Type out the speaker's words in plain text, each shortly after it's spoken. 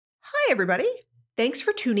Hi, everybody. Thanks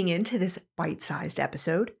for tuning in to this bite-sized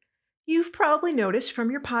episode. You've probably noticed from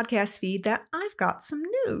your podcast feed that I've got some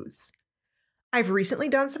news. I've recently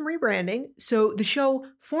done some rebranding, so the show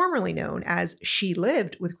formerly known as She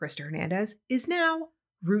Lived with Krista Hernandez is now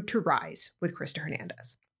Root to Rise with Krista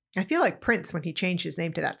Hernandez. I feel like Prince when he changed his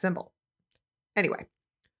name to that symbol. Anyway,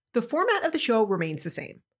 the format of the show remains the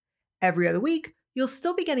same. Every other week, you'll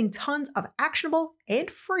still be getting tons of actionable and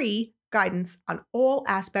free guidance on all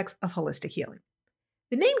aspects of holistic healing.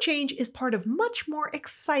 The name change is part of much more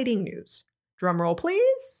exciting news. Drumroll,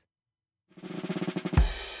 please.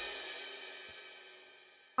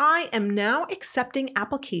 I am now accepting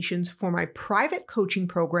applications for my private coaching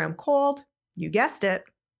program called, you guessed it,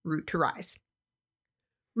 Root to Rise.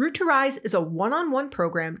 Root to Rise is a one-on-one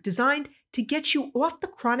program designed to get you off the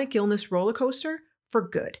chronic illness roller coaster for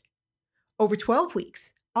good. Over 12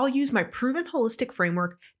 weeks, I'll use my proven holistic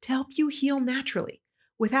framework to help you heal naturally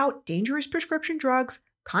without dangerous prescription drugs,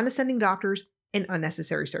 condescending doctors, and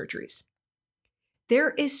unnecessary surgeries.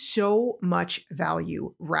 There is so much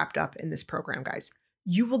value wrapped up in this program, guys.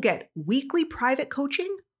 You will get weekly private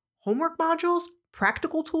coaching, homework modules,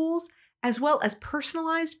 practical tools, as well as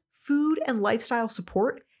personalized food and lifestyle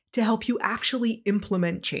support to help you actually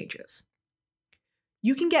implement changes.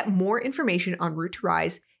 You can get more information on Root to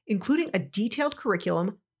Rise, including a detailed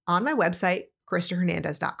curriculum, on my website,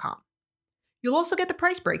 KristaHernandez.com. You'll also get the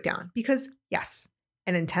price breakdown because, yes,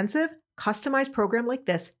 an intensive, customized program like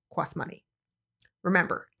this costs money.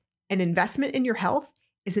 Remember, an investment in your health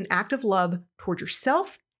is an act of love toward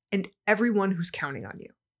yourself and everyone who's counting on you.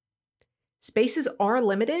 Spaces are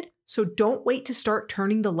limited, so don't wait to start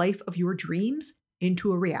turning the life of your dreams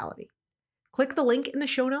into a reality. Click the link in the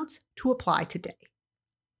show notes to apply today.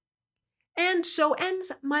 And so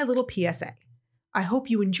ends my little PSA. I hope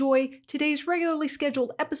you enjoy today's regularly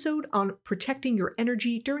scheduled episode on protecting your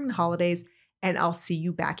energy during the holidays, and I'll see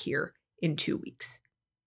you back here in 2 weeks.